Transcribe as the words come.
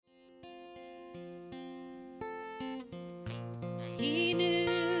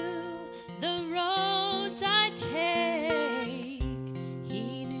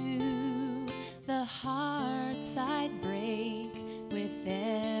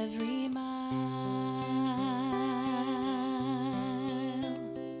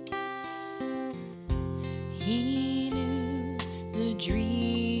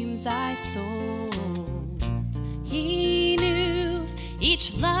my soul. He knew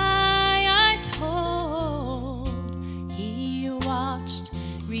each lie I told. He watched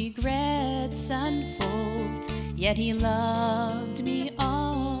regrets unfold, yet he loved me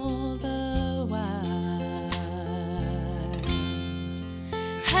all the while.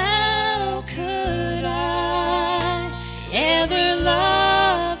 How could I ever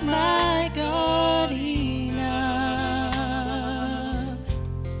love my God enough?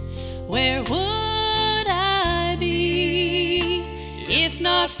 Where would I be if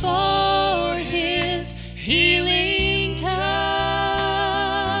not for his healing touch?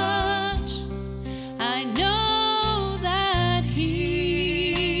 I know that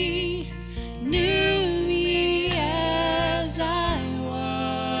he knew me as I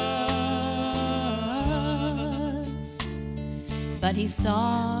was, but he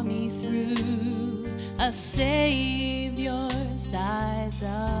saw me through a Savior's eyes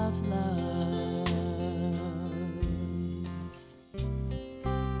of love.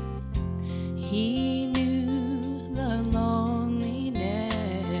 He knew the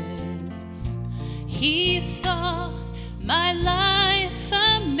loneliness. He saw my life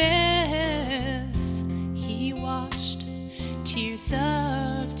a mess. He watched tears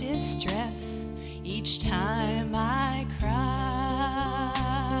of distress each time I cried.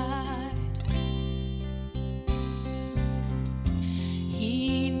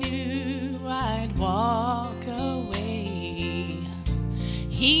 He knew I'd walk away.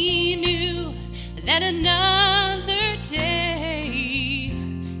 He knew that another day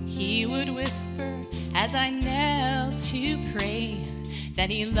he would whisper as I knelt to pray that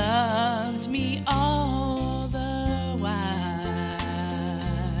he loved me all the while.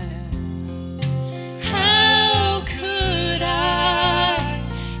 How could I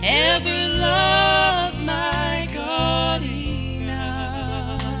ever love my God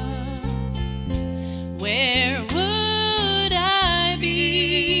enough? Where would I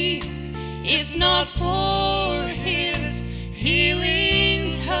be if not for his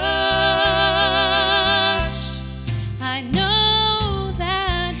healing touch? I know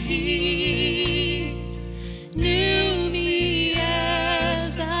that he knew me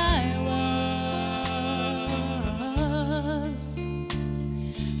as I was,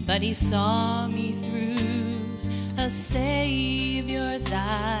 but he saw me through a Savior's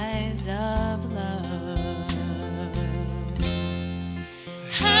eyes of love.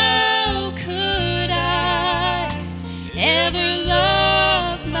 How could I ever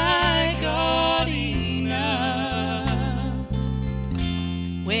love my God enough?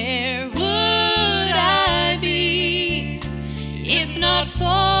 Where would I be if not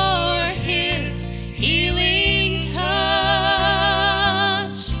for his healing touch?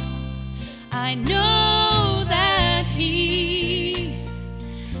 I know that he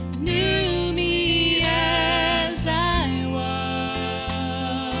knew me as I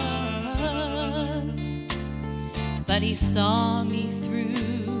was, but he saw me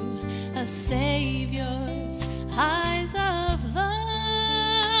through a Savior's eyes of love.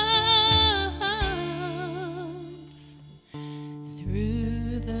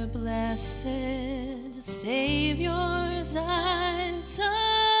 Through the blessed Savior's eyes of